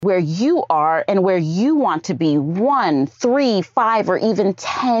where you are and where you want to be 1, 3, 5, or even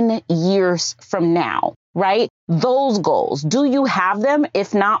 10 years from now, right? Those goals. Do you have them?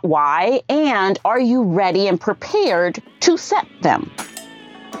 If not, why? And are you ready and prepared to set them?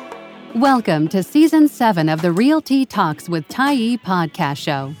 Welcome to Season 7 of the Realty Talks with Tyee podcast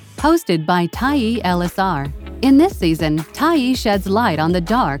show, hosted by Tyee LSR. In this season, Tyee sheds light on the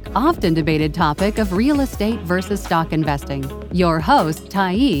dark, often debated topic of real estate versus stock investing. Your host,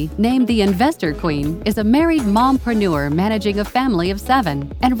 Tyee, named the Investor Queen, is a married mompreneur managing a family of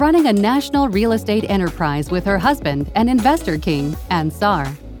 7 and running a national real estate enterprise with her husband and investor king, Ansar.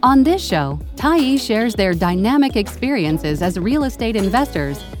 On this show, Tyee shares their dynamic experiences as real estate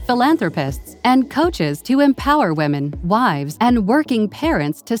investors, philanthropists, and coaches to empower women, wives, and working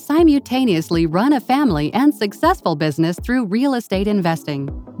parents to simultaneously run a family and successful business through real estate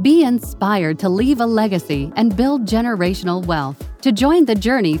investing. Be inspired to leave a legacy and build generational wealth. To join the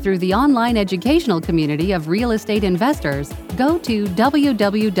journey through the online educational community of real estate investors, go to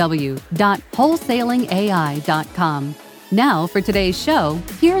www.wholesalingai.com. Now, for today's show,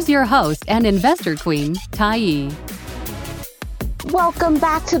 here's your host and investor queen, Tyee. Welcome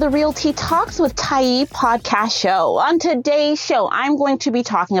back to the Realty Talks with Tyee podcast show. On today's show, I'm going to be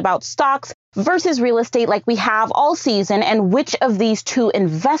talking about stocks versus real estate like we have all season and which of these two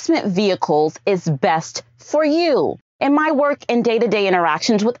investment vehicles is best for you. In my work and day-to-day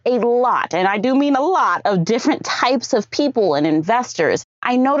interactions with a lot, and I do mean a lot, of different types of people and investors,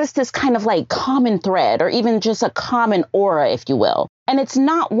 I noticed this kind of like common thread or even just a common aura, if you will. And it's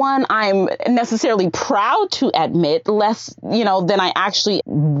not one I'm necessarily proud to admit, less, than I actually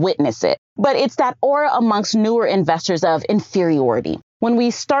witness it. But it's that aura amongst newer investors of inferiority when we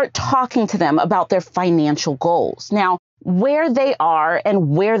start talking to them about their financial goals. Now, where they are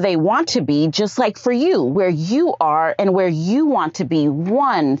and where they want to be, just like for you, where you are and where you want to be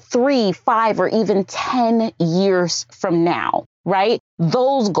 1, 3, 5, or even 10 years from now, right?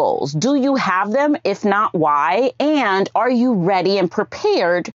 Those goals. Do you have them? If not, why? And are you ready and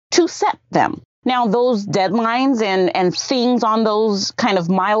prepared to set them? Now, those deadlines and things on those kind of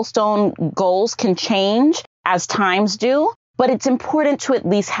milestone goals can change as times do. But it's important to at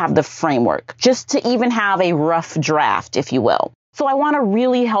least have the framework, just to even have a rough draft, if you will. So I want to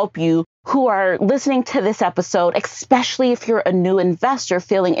really help you who are listening to this episode, especially if you're a new investor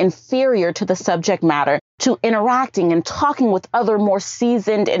feeling inferior to the subject matter, to interacting and talking with other more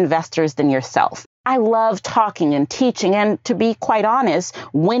seasoned investors than yourself. I love talking and teaching and, to be quite honest,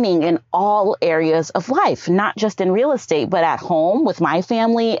 winning in all areas of life, not just in real estate, but at home with my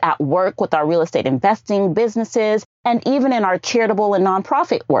family, at work with our real estate investing businesses, and even in our charitable and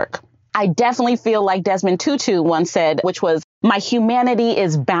nonprofit work. I definitely feel like Desmond Tutu once said, which was, "My humanity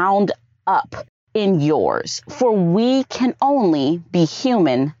is bound up in yours, for we can only be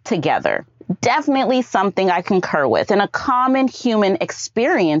human together." Definitely something I concur with. And a common human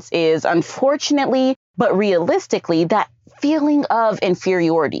experience is, unfortunately, but realistically, that feeling of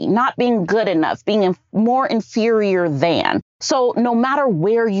inferiority, not being good enough, being more inferior than. So no matter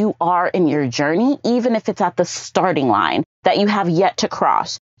where you are in your journey, even if it's at the starting line that you have yet to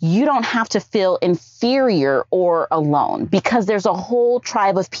cross, you don't have to feel inferior or alone, because there's a whole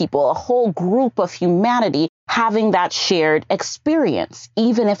tribe of people, a whole group of humanity having that shared experience,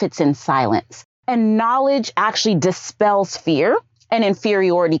 even if it's in silence. And knowledge actually dispels fear and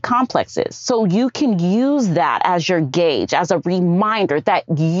inferiority complexes. So you can use that as your gauge, as a reminder that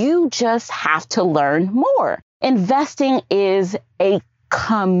you just have to learn more. Investing is a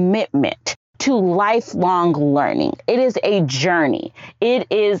commitment to lifelong learning. It is a journey. It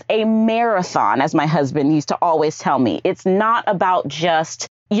is a marathon, as my husband used to always tell me. It's not about just,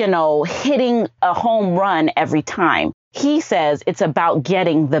 hitting a home run every time. He says it's about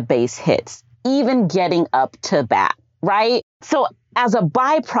getting the base hits, even getting up to bat, right? So as a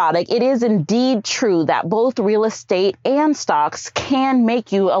byproduct, it is indeed true that both real estate and stocks can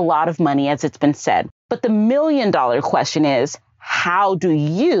make you a lot of money, as it's been said. But the $1,000,000 question is, how do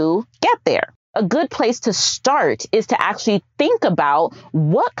you get there? A good place to start is to actually think about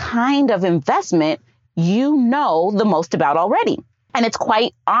what kind of investment you know the most about already. And it's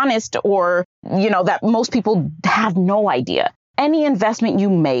quite honest, or, that most people have no idea. Any investment you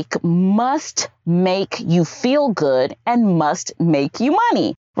make must make you feel good and must make you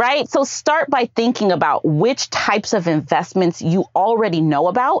money, right? So start by thinking about which types of investments you already know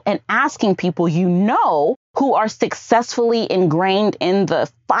about and asking people who are successfully ingrained in the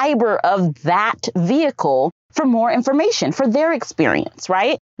fiber of that vehicle for more information, for their experience,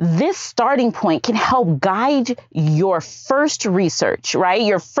 right? This starting point can help guide your first research, right?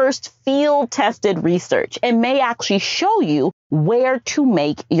 Your first field-tested research, and may actually show you where to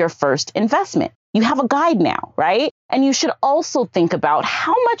make your first investment. You have a guide now, right? And you should also think about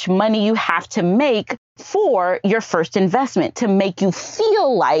how much money you have to make for your first investment to make you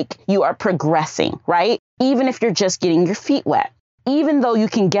feel like you are progressing, right? Even if you're just getting your feet wet. Even though you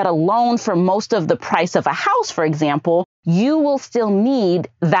can get a loan for most of the price of a house, for example, you will still need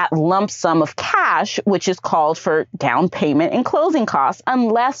that lump sum of cash, which is called for down payment and closing costs,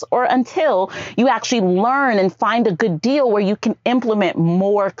 unless or until you actually learn and find a good deal where you can implement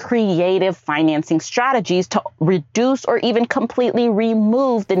more creative financing strategies to reduce or even completely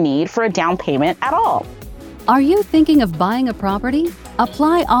remove the need for a down payment at all. Are you thinking of buying a property?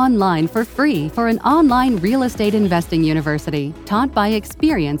 Apply online for free for an online real estate investing university taught by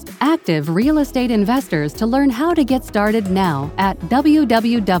experienced, active real estate investors to learn how to get started now at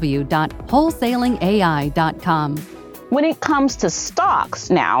www.wholesalingai.com. When it comes to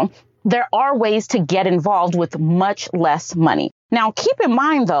stocks now, there are ways to get involved with much less money. Now, keep in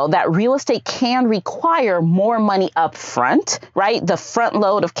mind, though, that real estate can require more money up front, right? The front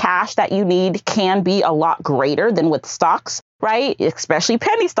load of cash that you need can be a lot greater than with stocks, right? Especially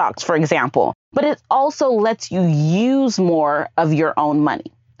penny stocks, for example. But it also lets you use more of your own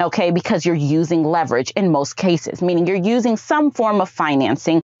money, okay? Because you're using leverage in most cases, meaning you're using some form of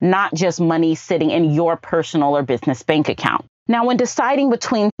financing, not just money sitting in your personal or business bank account. Now, when deciding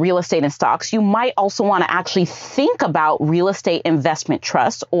between real estate and stocks, you might also want to actually think about real estate investment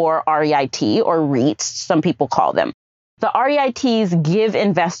trusts, or REIT, or REITs, some people call them. The REITs give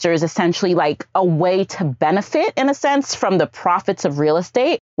investors essentially like a way to benefit, in a sense, from the profits of real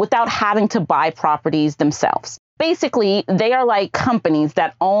estate without having to buy properties themselves. Basically, they are like companies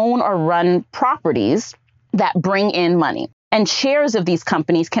that own or run properties that bring in money. And shares of these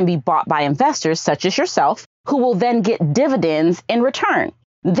companies can be bought by investors such as yourself, who will then get dividends in return.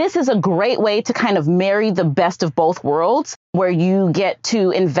 This is a great way to kind of marry the best of both worlds, where you get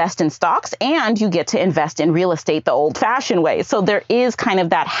to invest in stocks and you get to invest in real estate the old-fashioned way. So there is kind of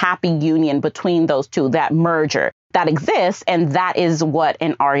that happy union between those two, that merger that exists, and that is what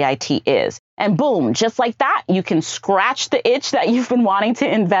an REIT is. And boom, just like that, you can scratch the itch that you've been wanting to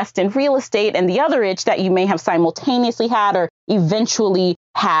invest in real estate and the other itch that you may have simultaneously had or eventually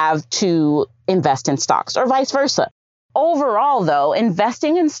have to invest in stocks, or vice versa. Overall, though,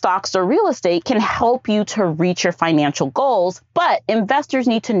 investing in stocks or real estate can help you to reach your financial goals, but investors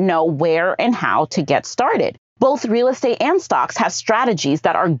need to know where and how to get started. Both real estate and stocks have strategies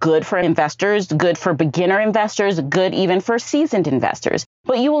that are good for investors, good for beginner investors, good even for seasoned investors.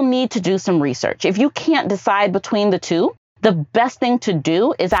 But you will need to do some research. If you can't decide between the two, the best thing to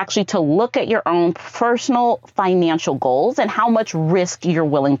do is actually to look at your own personal financial goals and how much risk you're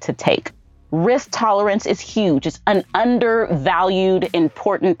willing to take. Risk tolerance is huge. It's an undervalued,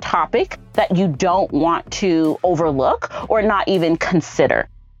 important topic that you don't want to overlook or not even consider.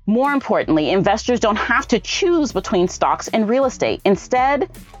 More importantly, investors don't have to choose between stocks and real estate. Instead,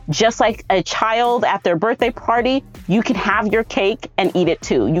 just like a child at their birthday party, you can have your cake and eat it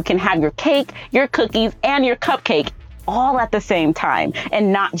too. You can have your cake, your cookies, and your cupcake all at the same time,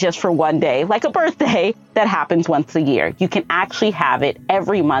 and not just for one day, like a birthday that happens once a year. You can actually have it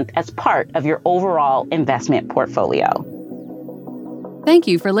every month as part of your overall investment portfolio. Thank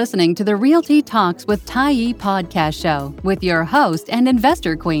you for listening to the Realty Talks with Tyee podcast show with your host and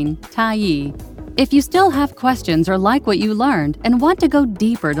investor queen, Tyee. If you still have questions or like what you learned and want to go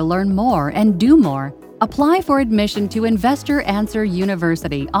deeper to learn more and do more, apply for admission to Investor Answer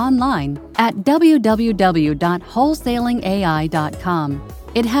University online at www.wholesalingai.com.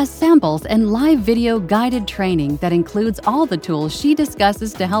 It has samples and live video guided training that includes all the tools she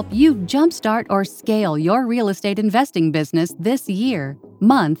discusses to help you jumpstart or scale your real estate investing business this year,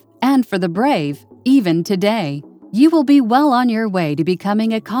 month, and for the brave, even today. You will be well on your way to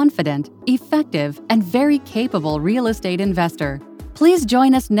becoming a confident, effective, and very capable real estate investor. Please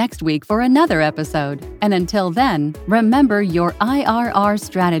join us next week for another episode. And until then, remember your IRR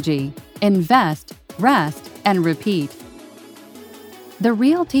strategy. Invest, rest, and repeat. The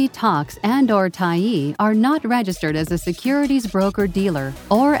Realty Talks and/or Tyee are not registered as a securities broker-dealer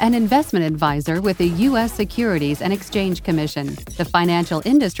or an investment advisor with the U.S. Securities and Exchange Commission, the Financial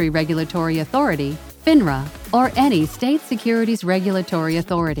Industry Regulatory Authority, FINRA, or any state securities regulatory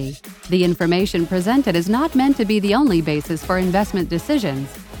authority. The information presented is not meant to be the only basis for investment decisions,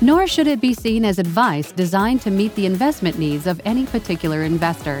 nor should it be seen as advice designed to meet the investment needs of any particular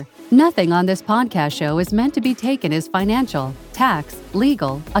investor. Nothing on this podcast show is meant to be taken as financial, tax,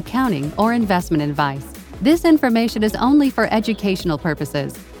 legal, accounting, or investment advice. This information is only for educational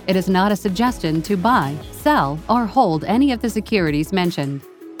purposes. It is not a suggestion to buy, sell, or hold any of the securities mentioned.